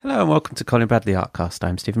Hello and welcome to Colin Bradley Artcast.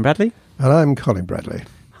 I'm Stephen Bradley. And I'm Colin Bradley.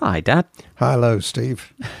 Hi, Dad. Hello,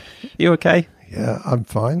 Steve. You okay? Yeah, I'm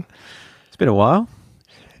fine. It's been a while.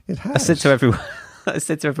 It has. I said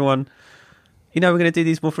to everyone, you know, we're going to do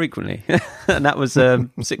these more frequently. And that was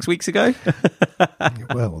 6 weeks ago.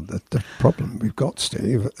 Well, the problem we've got,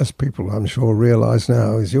 Steve, as people I'm sure realise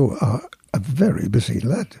now, is you are a very busy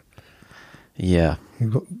lad. Yeah.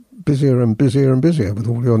 You've got busier and busier and busier with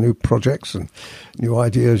all your new projects and new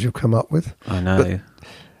ideas you've come up with. I know. But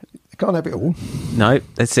you can't have it all. No,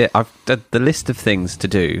 that's it. The list of things to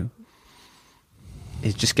do,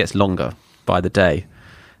 it just gets longer by the day.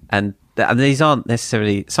 And these aren't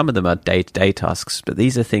necessarily, some of them are day-to-day tasks, but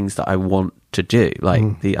these are things that I want to do. Like,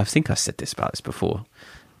 I think I said about this before,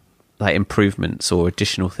 like improvements or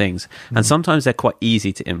additional things. And sometimes they're quite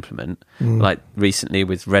easy to implement. Like recently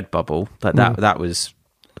with Redbubble, like that was,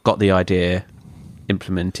 got the idea,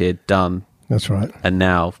 implemented, done. That's right. And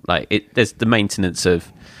now, like, there's the maintenance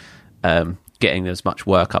of getting as much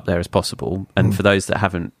work up there as possible. And for those that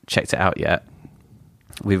haven't checked it out yet,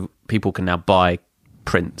 people can now buy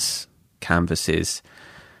prints, canvases,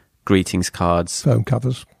 greetings cards, Phone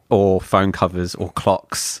covers, or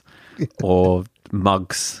clocks, or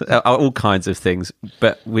mugs, all kinds of things.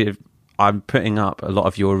 But I'm putting up a lot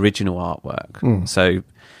of your original artwork, so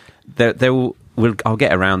I'll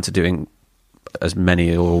get around to doing as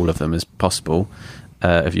many or all of them as possible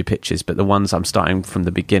of your pictures. But the ones I'm starting from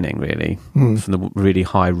the beginning, really, from the really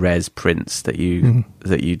high res prints that you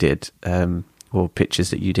did. Or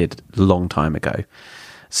pictures that you did a long time ago.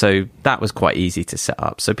 So that was quite easy to set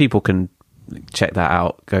up. So people can check that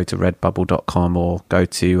out, go to redbubble.com or go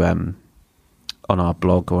to, on our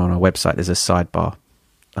blog or on our website, there's a sidebar,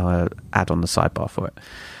 add on the sidebar for it.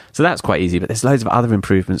 So that's quite easy, but there's loads of other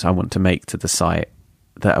improvements I want to make to the site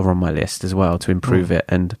that are on my list as well to improve it.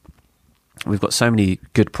 And we've got so many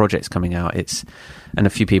good projects coming out. And a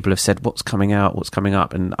few people have said, what's coming out, what's coming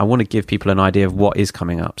up? And I want to give people an idea of what is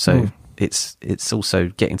coming up. So it's also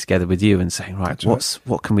getting together with you and saying, right,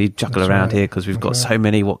 what can we juggle around here? Because we've got so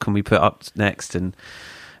many, what can we put up next? And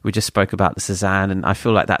we just spoke about the Cézanne, and I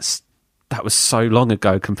feel like that was so long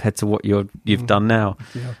ago compared to what you've done now.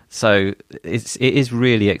 Yeah. So it is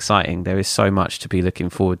really exciting. There is so much to be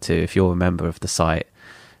looking forward to if you're a member of the site.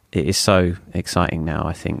 It is so exciting now,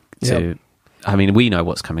 I think. I mean, we know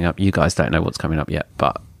what's coming up. You guys don't know what's coming up yet,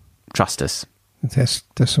 but trust us. There's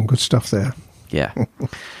some good stuff there. Yeah.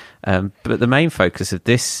 But the main focus of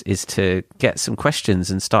this is to get some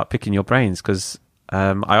questions and start picking your brains, because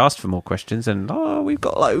I asked for more questions and we've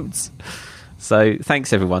got loads. So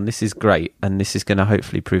thanks, everyone. This is great, and this is going to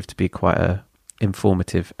hopefully prove to be quite a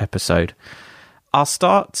informative episode. I'll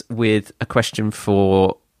start with a question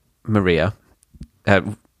for Maria.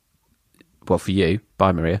 For you,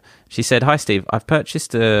 by Maria. She said, "Hi, Steve. I've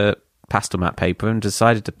purchased a pastel mat paper and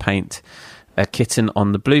decided to paint a kitten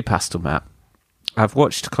on the blue pastel mat. I've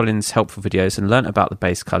watched Colin's helpful videos and learnt about the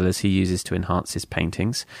base colours he uses to enhance his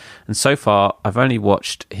paintings. And so far, I've only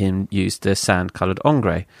watched him use the sand-coloured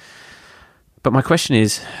ombre. But my question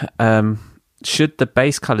is, should the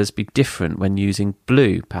base colours be different when using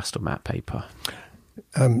blue pastel mat paper?"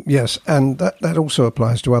 Yes, and that also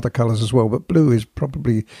applies to other colours as well. But blue is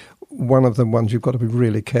probably one of the ones you've got to be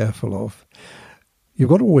really careful of. You've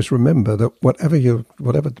got to always remember that whatever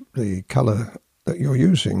the colour that you're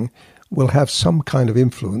using will have some kind of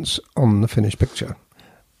influence on the finished picture.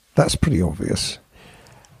 That's pretty obvious.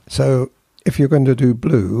 So if you're going to do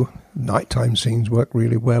blue, nighttime scenes work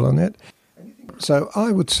really well on it. So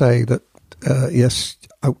I would say that, yes,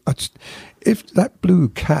 if that blue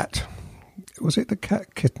cat, was it the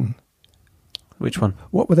kitten? Which one?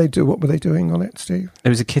 What were they doing on it, Steve? It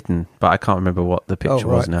was a kitten, but I can't remember what the picture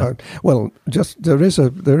was now. Well, just there is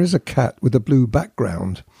a cat with a blue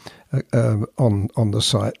background on the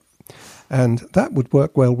site. And that would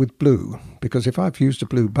work well with blue, because if I've used a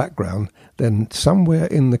blue background, then somewhere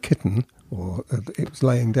in the kitten, or it was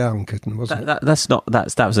laying down kitten, wasn't it?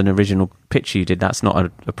 That was an original picture you did. That's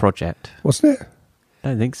not a project, wasn't it? I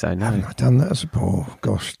don't think so. No, haven't I done that?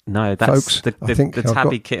 Gosh, no. That's folks, the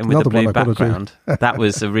tabby kitten with the blue background. That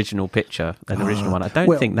was original picture, an original one. I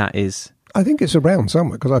don't think that is. I think it's around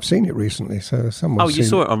somewhere because I've seen it recently. So someone. Oh, you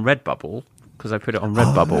saw it on Redbubble. Because I put it on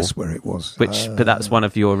Redbubble. That's where it was. But that's one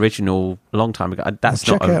of your original, a long time ago.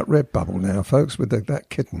 Check out Redbubble now, folks, with that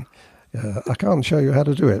kitten. I can't show you how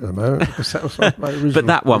to do it at the moment because that was my original. But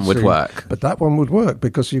that one would work. But that one would work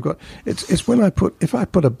because you've got it's when if I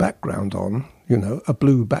put a background on, a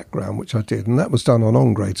blue background, which I did, and that was done on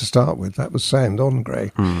ombre to start with. That was sand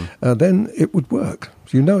ombre. Then it would work.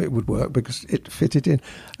 It would work because it fitted in.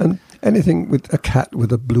 And anything with a cat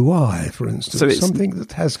with a blue eye, for instance, So it's- something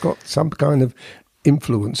that has got some kind of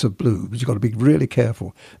influence of blue, but you've got to be really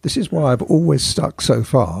careful. This is why I've always stuck so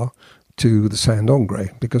far to the sand ombre,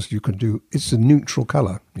 because it's a neutral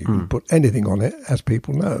colour. You can put anything on it, as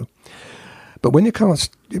people know. But when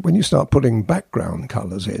you start putting background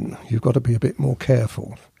colours in, you've got to be a bit more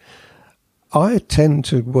careful. I tend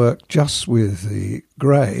to work just with the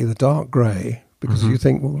grey, the dark grey, because you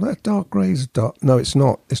think, well, that dark grey is dark. No, it's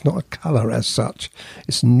not. It's not a colour as such.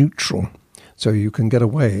 It's neutral. So you can get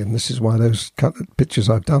away, and this is why those pictures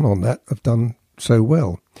I've done on that have done so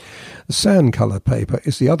well. The sand colour paper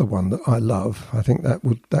is the other one that I love. I think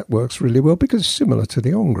that works really well because it's similar to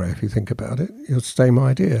the ombre, if you think about it. It's the same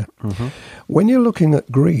idea. When you're looking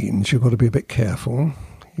at greens, you've got to be a bit careful.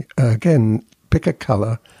 Again, pick a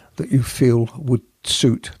colour that you feel would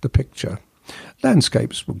suit the picture.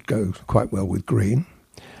 Landscapes would go quite well with green.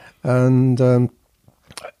 And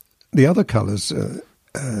the other colours...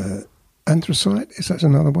 anthracite, is that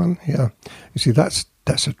another one? Yeah. You see, that's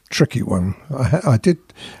a tricky one. I did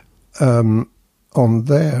on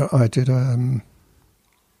there. I did that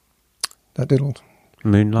little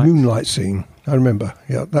moonlight scene. I remember.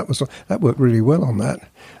 Yeah, that worked really well on that.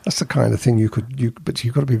 That's the kind of thing but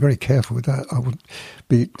you've got to be very careful with that.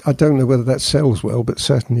 I don't know whether that sells well, but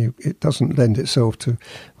certainly it doesn't lend itself to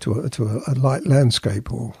a light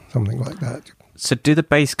landscape or something like that. So do the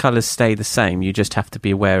base colours stay the same? You just have to be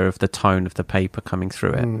aware of the tone of the paper coming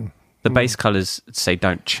through it. The base colours, say,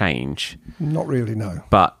 don't change. Not really, no.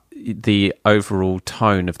 But the overall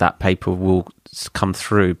tone of that paper will come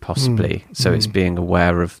through, possibly. So it's being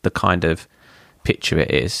aware of the kind of picture it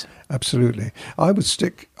is. Absolutely.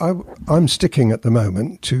 I'm sticking at the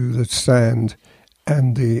moment to the sand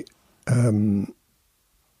and the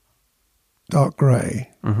dark grey,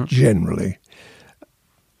 generally.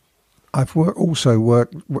 I've also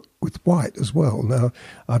worked with white as well. Now,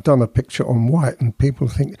 I've done a picture on white, and people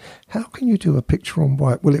think, how can you do a picture on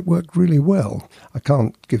white? Well, it worked really well. I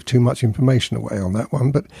can't give too much information away on that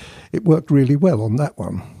one, but it worked really well on that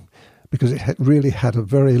one because it really had a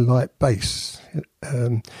very light base.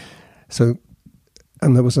 And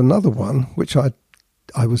there was another one which I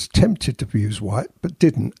was tempted to use white, but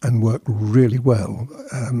didn't, and worked really well.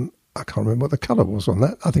 I can't remember what the colour was on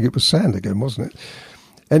that. I think it was sand again, wasn't it?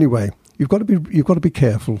 Anyway, you've got to be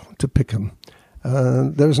careful to pick them.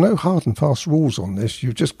 There is no hard and fast rules on this.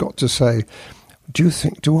 You've just got to say, do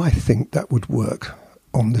I think that would work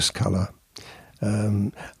on this colour? I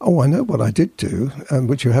know what I did do,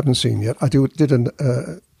 which you haven't seen yet. I did an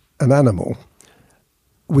animal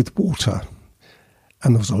with water,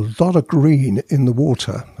 and there was a lot of green in the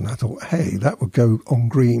water, and I thought, hey, that would go on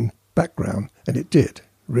green background, and it did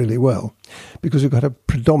really well because you've got a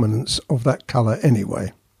predominance of that colour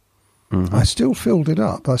anyway. I still filled it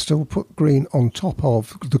up. I still put green on top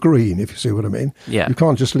of the green, if you see what I mean. Yeah. You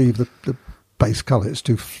can't just leave the base colour. It's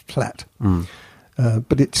too flat.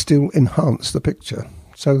 But it still enhanced the picture.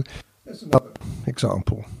 So there's another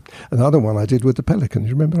example. Another one I did with the pelican. You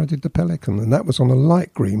remember I did the pelican? And that was on a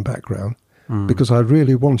light green background because I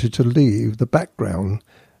really wanted to leave the background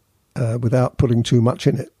without putting too much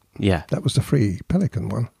in it. Yeah. That was the free pelican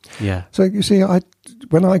one. Yeah. So you see,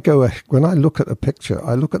 when I look at a picture,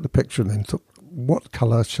 I look at the picture and then think, what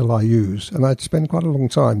colour shall I use? And I'd spend quite a long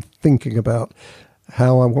time thinking about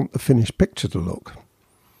how I want the finished picture to look,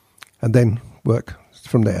 and then work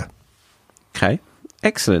from there. Okay.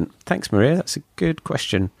 Excellent. Thanks, Maria. That's a good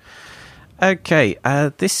question. Okay,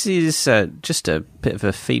 this is just a bit of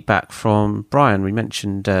a feedback from Brian. We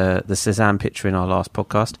mentioned the Cézanne picture in our last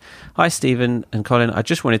podcast. Hi, Stephen and Colin. I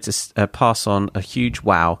just wanted to pass on a huge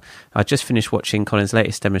wow. I just finished watching Colin's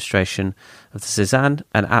latest demonstration of the Cézanne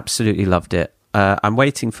and absolutely loved it. I'm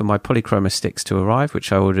waiting for my polychroma sticks to arrive,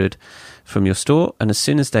 which I ordered from your store, and as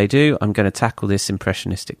soon as they do, I'm going to tackle this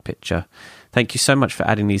impressionistic picture. Thank you so much for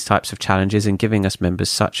adding these types of challenges and giving us members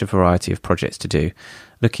such a variety of projects to do.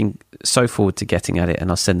 Looking so forward to getting at it,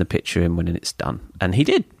 and I'll send the picture in when it's done. And he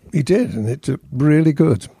did. He did, and it looked really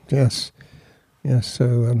good. Yes.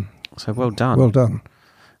 So well done. Well done.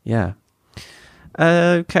 Yeah.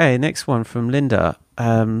 Okay, next one from Linda.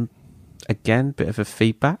 Again, bit of a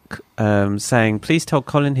feedback, saying, please tell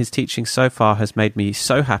Colin his teaching so far has made me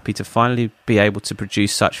so happy to finally be able to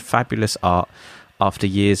produce such fabulous art after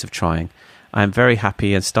years of trying. I am very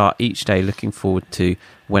happy and start each day looking forward to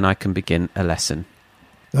when I can begin a lesson.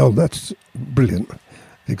 Oh, that's brilliant.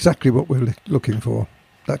 Exactly what we're looking for,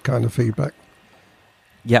 that kind of feedback.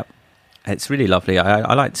 Yep. It's really lovely.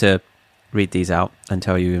 I like to read these out and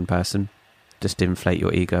tell you in person, just to inflate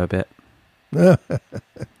your ego a bit.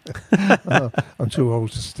 I'm too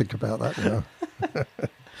old to think about that now.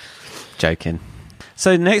 Joking.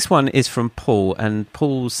 So the next one is from Paul, and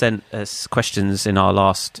Paul sent us questions in our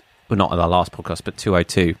last, well, not in our last podcast, but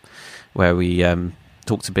 202, where we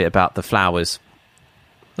talked a bit about the flowers,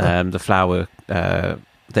 the flower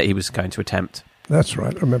that he was going to attempt. That's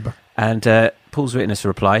right, I remember. And Paul's written us a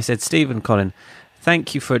reply. He said, Steve and Colin,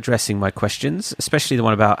 thank you for addressing my questions, especially the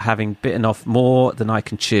one about having bitten off more than I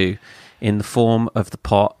can chew in the form of the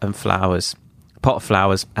pot of flowers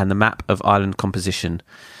and the map of island composition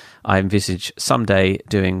I envisage someday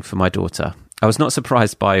doing for my daughter. I was not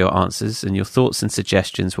surprised by your answers, and your thoughts and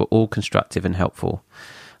suggestions were all constructive and helpful.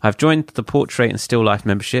 I've joined the Portrait and Still Life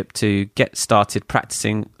membership to get started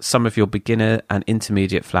practicing some of your beginner and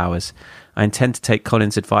intermediate flowers. I intend to take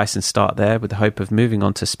Colin's advice and start there with the hope of moving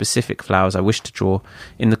on to specific flowers I wish to draw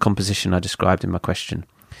in the composition I described in my question.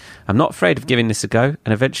 I'm not afraid of giving this a go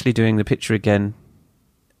and eventually doing the picture again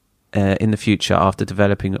in the future after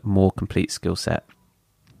developing a more complete skill set.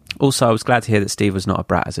 Also, I was glad to hear that Steve was not a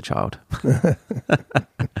brat as a child.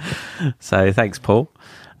 So thanks, Paul.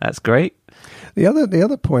 That's great. The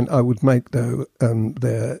other point I would make, though,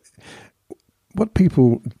 what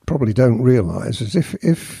people probably don't realise is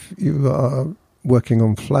if you are working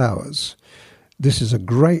on flowers, this is a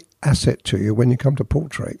great asset to you when you come to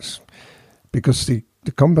portraits, because the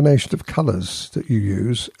combination of colours that you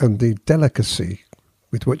use and the delicacy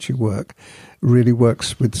with which you work really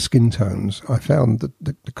works with skin tones. I found that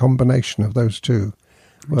the combination of those two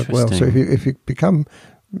work well. So if you become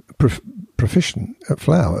proficient at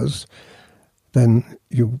flowers, then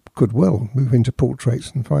you could well move into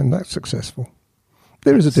portraits and find that successful.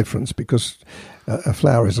 There is a difference, because a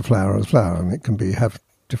flower is a flower is a flower, and it can have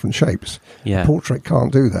different shapes. Yeah. A portrait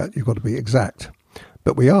can't do that. You've got to be exact.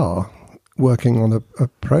 But we are working on a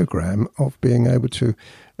program of being able to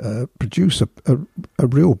produce a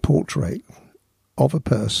real portrait of a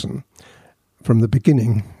person from the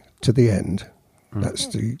beginning to the end. That's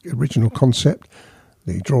the original concept,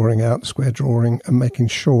 the drawing out, square drawing, and making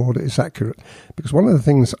sure that it's accurate. Because one of the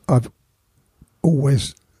things I've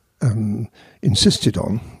always insisted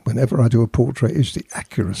on whenever I do a portrait is the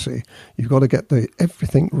accuracy. You've got to get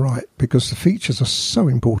everything right, because the features are so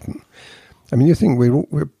important. I mean, you think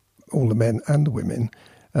we're all the men and the women.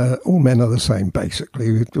 All men are the same,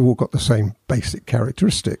 basically. We've all got the same basic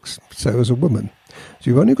characteristics. So as a woman, so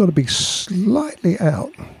you've only got to be slightly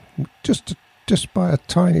out, just by a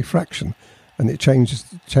tiny fraction, and it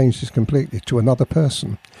changes completely to another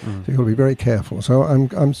person. So you've got to be very careful. So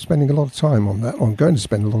I'm spending a lot of time on that. I'm going to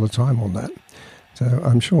spend a lot of time on that. So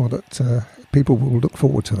I'm sure that people will look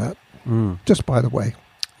forward to that. Just by the way.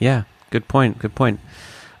 Yeah, good point.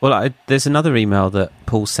 Well, there's another email that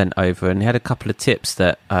Paul sent over, and he had a couple of tips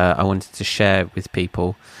that I wanted to share with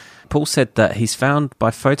people. Paul said that he's found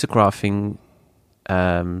by photographing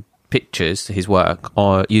pictures, his work,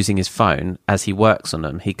 or using his phone as he works on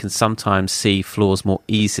them, he can sometimes see flaws more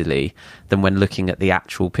easily than when looking at the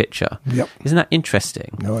actual picture. Yep. Isn't that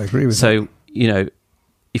interesting? No, I agree with that. So,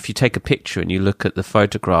 if you take a picture and you look at the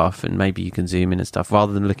photograph and maybe you can zoom in and stuff,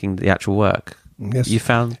 rather than looking at the actual work, yes. You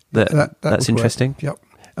found that's interesting? Yep.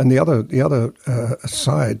 And the other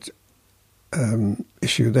side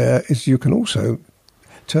issue there is you can also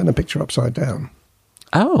turn a picture upside down.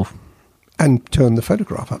 Oh. And turn the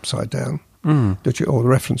photograph upside down. Or the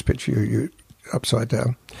reference picture you upside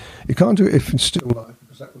down. You can't do it if it's still life,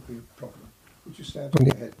 because that would be a problem. Would you stand on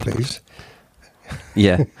your head, please?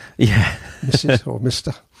 Yeah. Mrs. or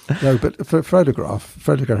Mr. No, but for photograph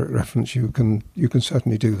reference, you can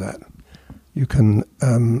certainly do that. You can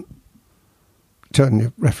turn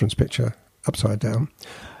your reference picture upside down.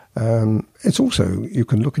 It's also, you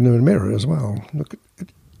can look in a mirror as well. Look at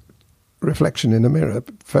reflection in the mirror,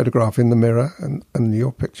 photograph in the mirror, and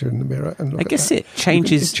your picture in the mirror. And look I guess at it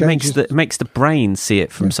changes, makes the brain see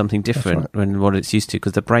it from something different than what it's used to,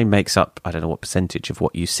 because the brain makes up, I don't know what percentage of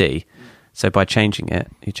what you see. So by changing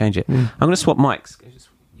it, you change it. I'm going to swap mics. Just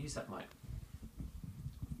use that mic.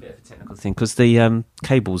 Bit of a technical thing, because the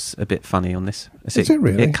cable's a bit funny on this. Is it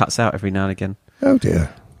really? It cuts out every now and again. Oh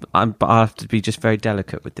dear. But I have to be just very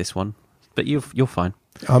delicate with this one. But you're fine.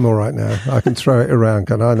 I'm all right now. I can throw it around,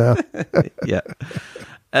 can I now? Yeah.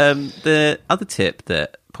 The other tip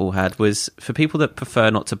that Paul had was for people that prefer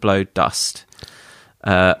not to blow dust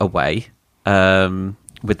away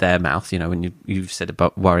with their mouth, when you've said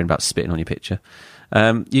about worrying about spitting on your picture,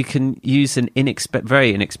 you can use an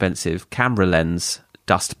very inexpensive camera lens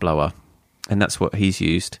dust blower, and that's what he's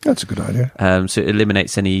used. That's a good idea. So it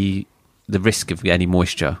eliminates the risk of any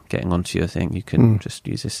moisture getting onto your thing. You can just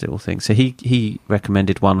use this little thing. So he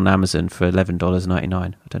recommended one on Amazon for $11.99.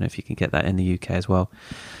 I don't know if you can get that in the UK as well.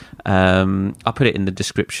 I'll put it in the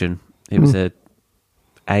description. It was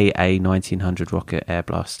AA 1900 rocket air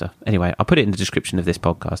blaster. Anyway, I'll put it in the description of this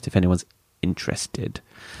podcast if anyone's interested.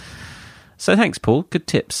 So thanks, Paul. Good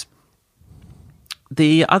tips.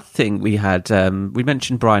 The other thing we had, we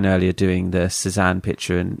mentioned Brian earlier doing the Cézanne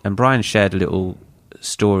picture, and Brian shared a little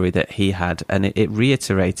story that he had, and it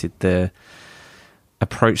reiterated the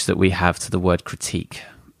approach that we have to the word critique,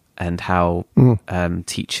 and how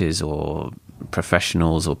teachers or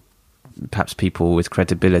professionals or perhaps people with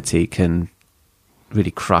credibility can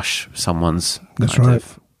really crush someone's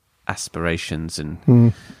of aspirations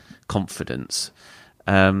and confidence.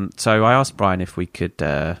 So I asked Brian if we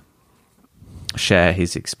could share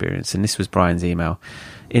his experience, and this was Brian's email.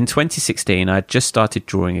 In 2016, I had just started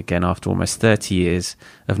drawing again after almost 30 years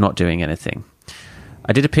of not doing anything.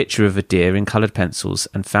 I did a picture of a deer in coloured pencils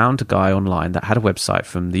and found a guy online that had a website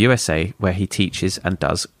from the USA where he teaches and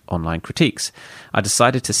does online critiques. I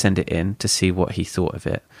decided to send it in to see what he thought of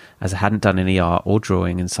it, as I hadn't done any art or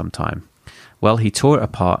drawing in some time. Well, he tore it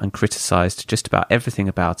apart and criticised just about everything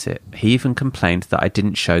about it. He even complained that I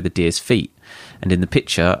didn't show the deer's feet, and in the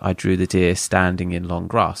picture I drew the deer standing in long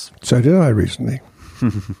grass. So did I recently.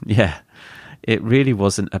 Yeah, it really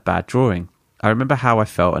wasn't a bad drawing. I remember how I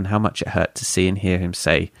felt and how much it hurt to see and hear him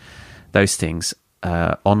say those things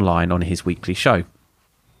online on his weekly show.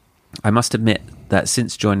 I must admit that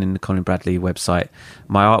since joining the Colin Bradley website,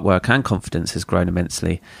 my artwork and confidence has grown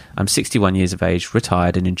immensely. I'm 61 years of age,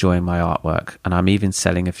 retired, and enjoying my artwork, and I'm even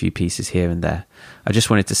selling a few pieces here and there. I just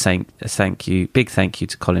wanted to say big thank you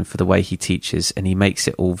to Colin for the way he teaches, and he makes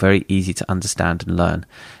it all very easy to understand and learn.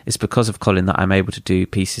 It's because of Colin that I'm able to do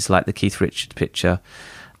pieces like the Keith Richards picture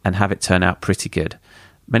and have it turn out pretty good.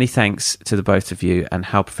 Many thanks to the both of you and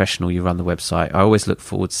how professional you run the website. I always look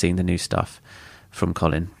forward to seeing the new stuff. From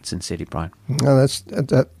Colin, sincerely, Brian. No,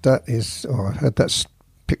 that is. Oh, I've heard that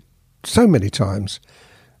so many times.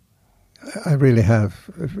 I really have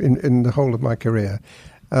in the whole of my career.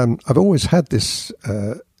 I've always had this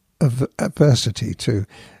adversity to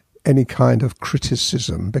any kind of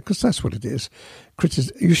criticism, because that's what it is.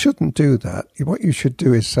 You shouldn't do that. What you should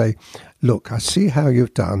do is say, "Look, I see how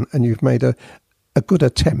you've done, and you've made a good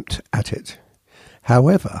attempt at it.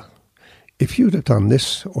 However, if you'd have done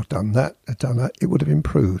this or done that, it would have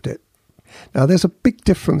improved it." Now, there's a big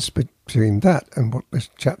difference between that and what this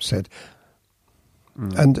chap said.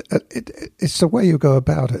 And it's the way you go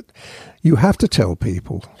about it. You have to tell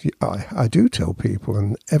people. I do tell people,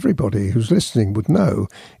 and everybody who's listening would know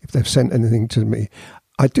if they've sent anything to me.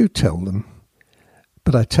 I do tell them,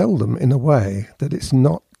 but I tell them in a way that it's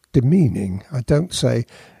not demeaning. I don't say,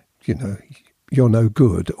 you're no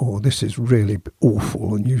good, or this is really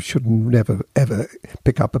awful and you should never, ever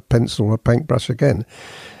pick up a pencil or a paintbrush again.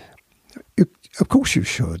 Of course you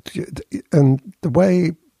should. And the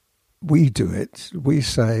way we do it, we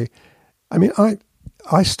say,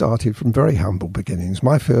 I started from very humble beginnings.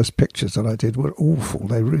 My first pictures that I did were awful.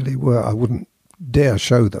 They really were. I wouldn't dare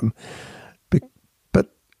show them. But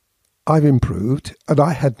I've improved, and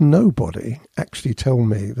I had nobody actually tell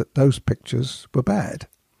me that those pictures were bad.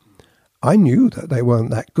 I knew that they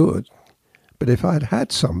weren't that good, but if I'd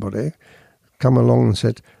had somebody come along and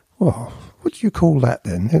said, "Oh, what do you call that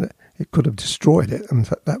then?" It could have destroyed it, and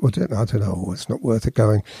that was it. I don't know, it's not worth it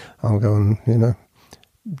going. I'll go and,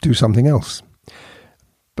 do something else.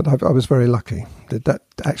 But I was very lucky that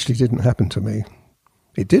actually didn't happen to me.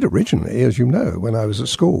 It did originally, as you know, when I was at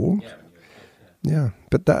school. Yeah,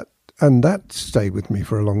 but that stayed with me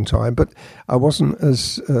for a long time, but I wasn't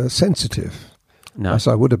as sensitive. No. As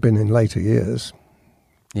I would have been in later years.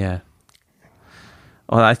 Yeah.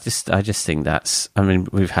 Well, I just think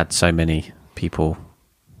we've had so many people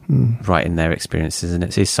writing their experiences, and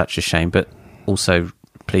it is such a shame, but also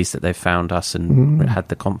pleased that they've found us and had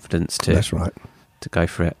the confidence to go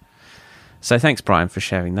for it. So thanks, Brian, for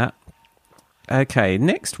sharing that. Okay,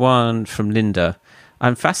 next one from Linda.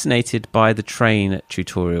 I'm fascinated by the train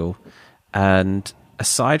tutorial, and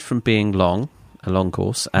aside from being a long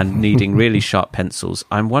course, and needing really sharp pencils,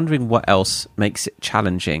 I'm wondering what else makes it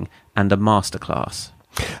challenging and a masterclass.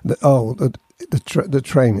 The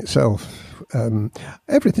train itself,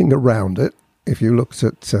 everything around it. If you looked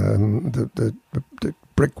at the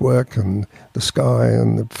brickwork and the sky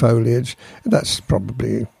and the foliage, that's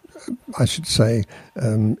probably, I should say,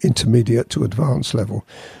 intermediate to advanced level.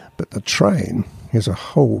 But the train is a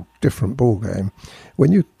whole different ballgame.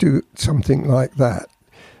 When you do something like that,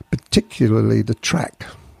 particularly the track,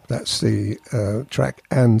 that's the track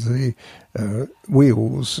and the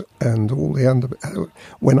wheels and all the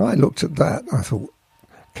when I looked at that, I thought,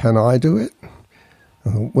 can I do it? I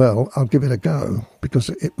thought, well, I'll give it a go, because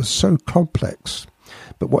it was so complex.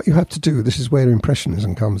 But what you have to do, this is where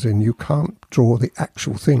Impressionism comes in. You can't draw the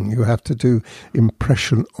actual thing. You have to do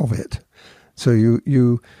impression of it. So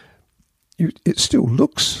it still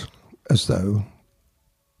looks as though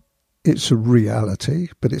it's a reality,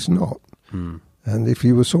 but it's not. And if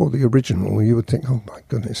you saw the original, you would think, oh my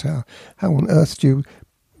goodness, how on earth do you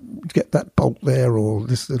get that bolt there or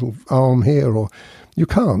this little arm here? Or you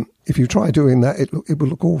can't. If you try doing that, it will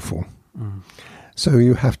look awful. So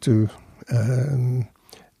you have to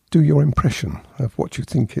do your impression of what you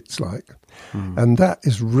think it's like. And that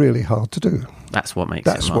is really hard to do. That's what makes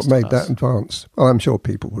That's it what made that advance. Well, I'm sure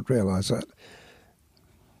people would realise that.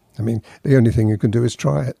 I mean, the only thing you can do is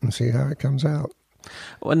try it and see how it comes out.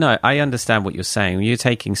 Well, no, I understand what you're saying. You're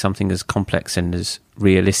taking something as complex and as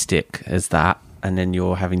realistic as that, and then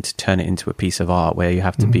you're having to turn it into a piece of art where you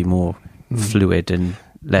have to be more fluid and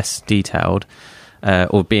less detailed,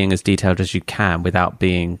 or being as detailed as you can without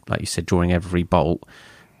being, like you said, drawing every bolt.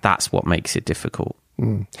 That's what makes it difficult.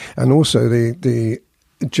 And also the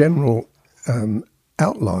general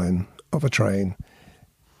outline of a train,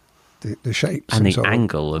 the shapes and the so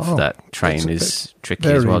angle of that train is tricky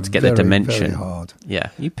very, as well to get the dimension. Very hard. Yeah,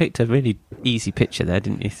 you picked a really easy picture there,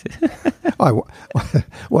 didn't you?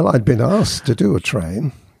 Well, I'd been asked to do a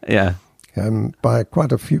train, Yeah. By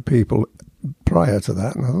quite a few people prior to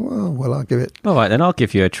that, and I thought, oh, well, I'll give it. All right, then I'll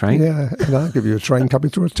give you a train. Yeah, and I'll give you a train coming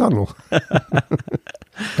through a tunnel,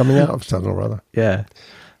 coming out of a tunnel rather. Yeah,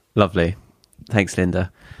 lovely. Thanks,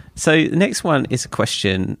 Linda. So the next one is a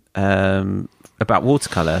question about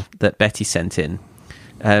watercolour that Betty sent in.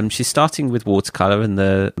 She's starting with watercolour and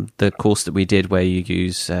the course that we did where you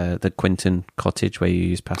use the Quinton Cottage, where you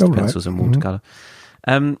use pastel pencils and watercolour.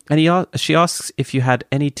 And she asks if you had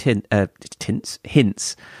any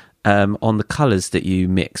hints on the colours that you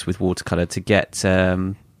mix with watercolour to get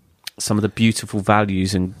some of the beautiful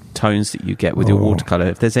values and tones that you get with your watercolour.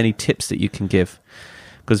 If there's any tips that you can give.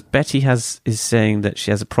 Because Betty is saying that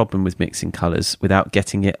she has a problem with mixing colours without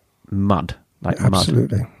getting it mud.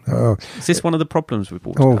 Absolutely. Oh, is this one of the problems with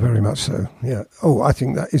watercolour? Oh, very much so, yeah. Oh, I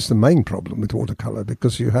think that is the main problem with watercolour,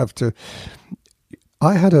 because you have to...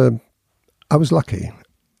 I was lucky.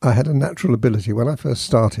 I had a natural ability. When I first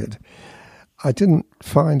started, I didn't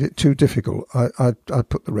find it too difficult. I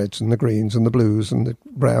put the reds and the greens and the blues and the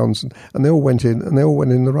browns, and they all went in, and they all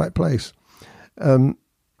went in the right place.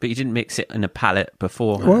 But you didn't mix it in a palette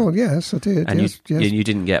beforehand? Well, yes, I did. And yes. you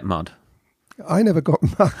didn't get mud? I never got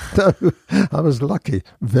mud, no. I was lucky,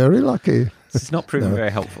 very lucky. This is not proving very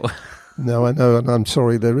helpful. No, I know, and I'm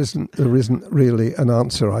sorry, there isn't really an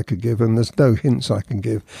answer I could give, and there's no hints I can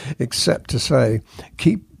give, except to say,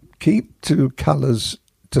 keep to colours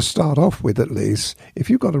to start off with at least. If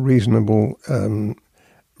you've got a reasonable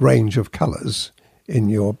range of colours in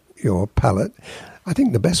your palette, I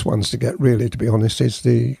think the best ones to get, really, to be honest, is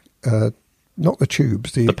the not the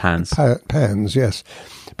tubes, the pans. Pans, yes,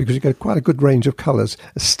 because you get quite a good range of colours.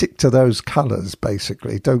 Stick to those colours,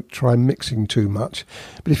 basically. Don't try mixing too much.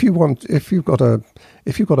 But if you've got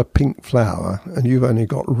a pink flower and you've only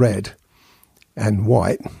got red and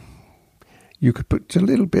white, you could put a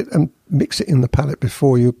little bit and mix it in the palette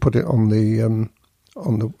before you put it on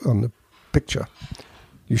the picture.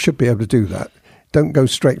 You should be able to do that. Don't go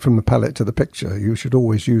straight from the palette to the picture. You should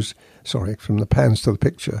always from the pans to the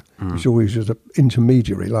picture. You should always use an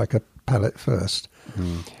intermediary, like a palette first.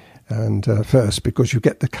 And first, because you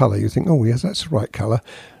get the colour, you think, oh, yes, that's the right colour.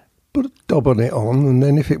 Put a dab on it and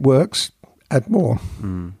then if it works, add more.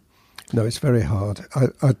 No, it's very hard.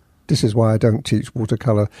 This is why I don't teach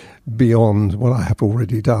watercolour beyond what I have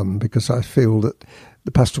already done, because I feel that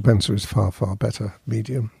the pastel pencil is far, far better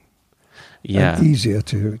medium. Yeah. And easier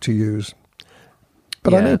to use.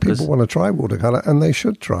 But I know people want to try watercolour, and they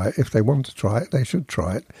should try it. If they want to try it, they should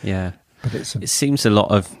try it. Yeah. But it seems a lot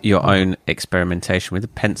of your own experimentation. With a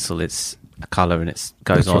pencil, it's a colour and it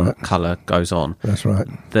goes on, right. Colour goes on. That's right.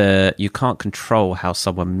 You can't control how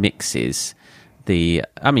someone mixes you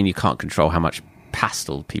can't control how much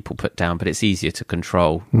pastel people put down, but it's easier to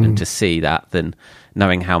control and to see that than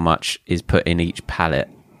knowing how much is put in each palette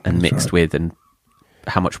and That's mixed right. with, and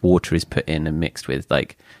how much water is put in and mixed with.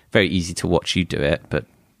 Like, very easy to watch you do it, but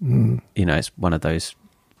it's one of those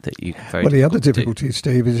that you very well. The other difficulty,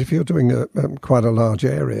 Steve, is if you're doing quite a large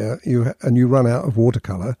area, you run out of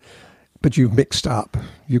watercolour, but you've mixed up,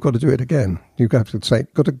 you've got to do it again. You've got to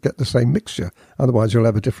get the same mixture, otherwise you'll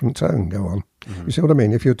have a different tone go on. You see what I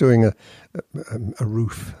mean? If you're doing a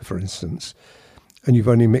roof, for instance, and you've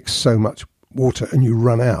only mixed so much water and you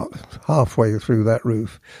run out halfway through that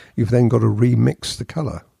roof, you've then got to remix the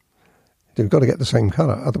colour. You've got to get the same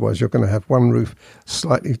colour, otherwise you're going to have one roof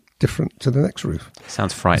slightly different to the next roof.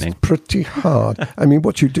 Sounds frightening. It's pretty hard. I mean,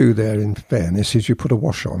 what you do there, in fairness, is you put a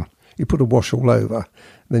wash on. You put a wash all over,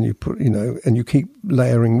 then you put, and you keep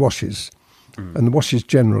layering washes. And the washes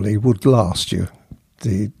generally would last you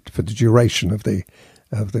for the duration of the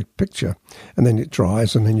picture. And then it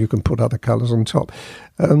dries, and then you can put other colours on top.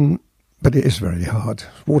 But it is very hard.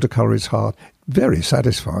 Watercolour is hard. Very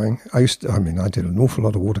satisfying. I did an awful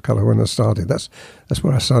lot of watercolour when I started. That's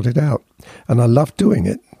where I started out, and I love doing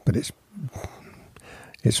it. But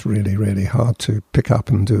it's really, really hard to pick up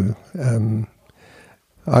and do.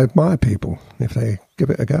 I admire people if they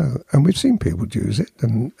give it a go, and we've seen people use it.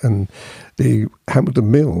 And the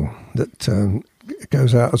Hamilton Mill that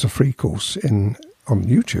goes out as a free course on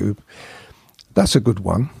YouTube, that's a good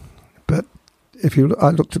one. But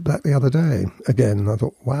I looked at that the other day again, and I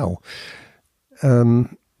thought, wow. The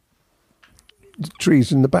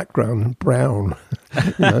trees in the background brown.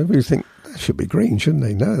 You think they should be green, shouldn't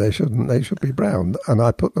they? No, they shouldn't. They should be brown. And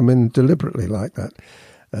I put them in deliberately like that.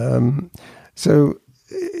 So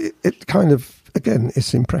it kind of, again,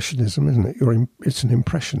 it's impressionism, isn't it? It's an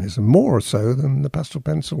impressionism, more so than the pastel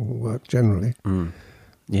pencil work generally.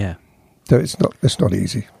 Yeah. So it's not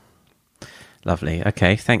easy. Lovely.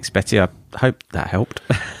 Okay, thanks, Betty. I hope that helped.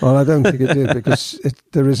 Well, I don't think it did, because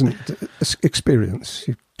there isn't experience.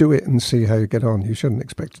 You do it and see how you get on. You shouldn't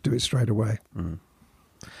expect to do it straight away.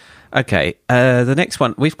 Okay, the next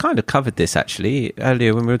one, we've kind of covered this actually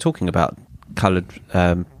earlier when we were talking about coloured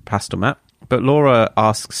pastel mat. But Laura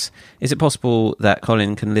asks, is it possible that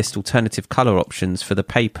Colin can list alternative colour options for the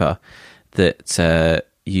paper that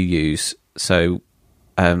you use? So,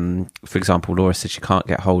 for example, Laura said she can't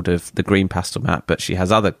get hold of the green pastel mat, but she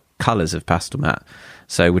has other colours of pastel mat.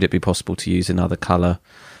 So would it be possible to use another colour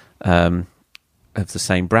of the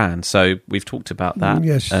same brand? So we've talked about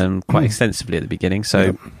that quite extensively at the beginning.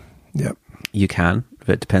 So you can, but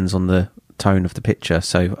it depends on the tone of the picture.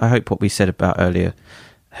 So I hope what we said about earlier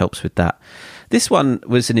helps with that. This one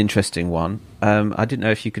was an interesting one. I didn't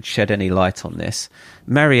know if you could shed any light on this.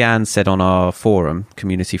 Marianne said on our forum,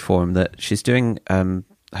 community forum, that she's doing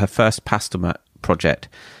her first pastel mat project,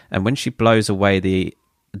 and when she blows away the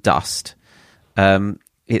dust,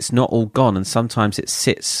 it's not all gone, and sometimes it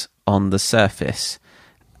sits on the surface.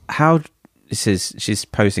 She's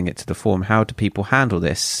posing it to the forum. How do people handle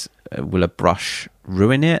this? Will a brush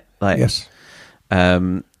ruin it? Yes.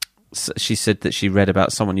 So she said that she read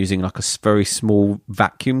about someone using like a very small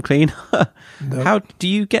vacuum cleaner. No. How do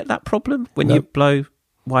you get that problem when you blow?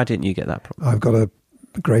 Why didn't you get that problem? I've got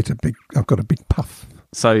a big puff.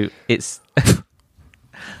 So it's,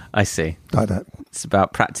 I see. Like that. It's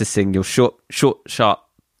about practicing your short, sharp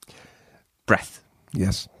breath.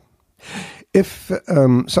 Yes. If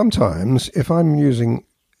sometimes if I'm using,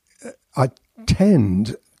 I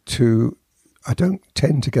don't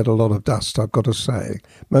tend to get a lot of dust, I've got to say.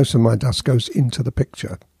 Most of my dust goes into the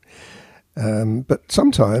picture. But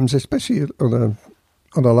sometimes, especially on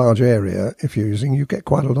a large area, if you're using, you get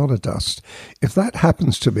quite a lot of dust. If that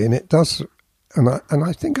happens to me, and it does, and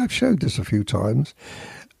I think I've showed this a few times,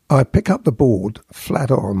 I pick up the board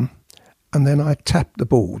flat on, and then I tap the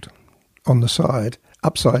board on the side,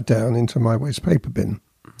 upside down into my waste paper bin.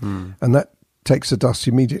 And that takes the dust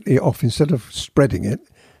immediately off. Instead of spreading it,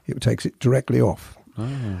 it takes it directly off.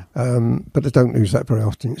 But I don't use that very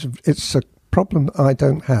often. It's a problem that I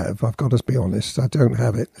don't have. I've got to be honest. I don't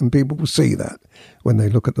have it. And people will see that when they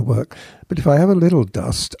look at the work. But if I have a little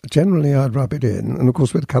dust, generally I'd rub it in. And of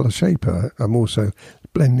course with Colour Shaper, I'm also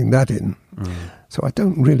blending that in. So I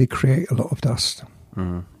don't really create a lot of dust.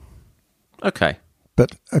 Okay.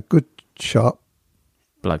 But a good sharp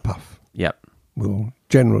blow puff will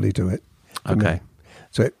generally do it. Okay. Me.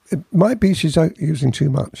 So it might be she's using too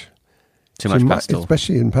much. Too much pastel.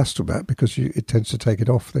 Especially in pastel mat, because it tends to take it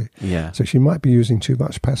off. So she might be using too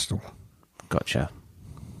much pastel. Gotcha.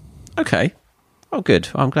 Okay. Oh, good.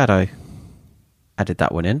 I'm glad I added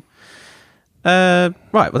that one in. Right,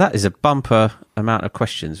 well, that is a bumper amount of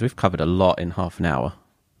questions. We've covered a lot in half an hour.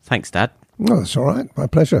 Thanks, Dad. No, that's all right. My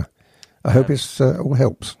pleasure. I hope it's all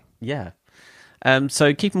helps. Yeah.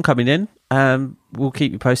 So keep them coming in. We'll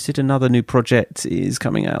keep you posted. Another new project is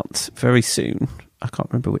coming out very soon. I can't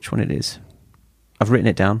remember which one it is. I've written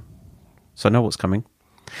it down, so I know what's coming.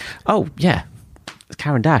 Oh, yeah. The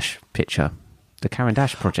Caran d'Ache picture. The Caran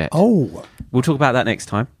d'Ache project. Oh. We'll talk about that next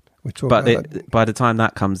time. By the time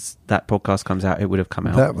that podcast comes out, it would have come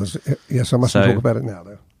out. That was, yes, I mustn't talk about it now,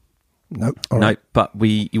 though. No. All right. No, but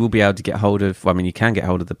you will be able to get hold of, you can get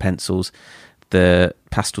hold of the pencils. The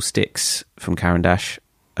pastel sticks from Caran d'Ache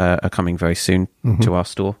are coming very soon to our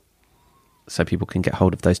store. so people can get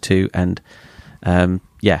hold of those too. And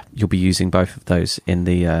you'll be using both of those in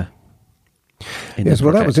the yes,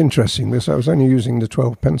 well, that was interesting because I was only using the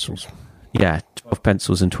 12 pencils. Yeah, 12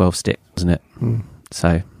 pencils and 12 sticks, wasn't it?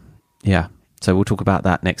 So, yeah. So we'll talk about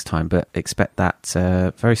that next time, but expect that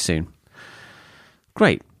very soon.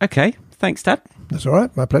 Great. Okay. Thanks, Dad. That's all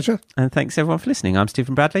right. My pleasure. And thanks, everyone, for listening. I'm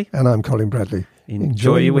Stephen Bradley. And I'm Colin Bradley.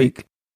 Enjoy your week.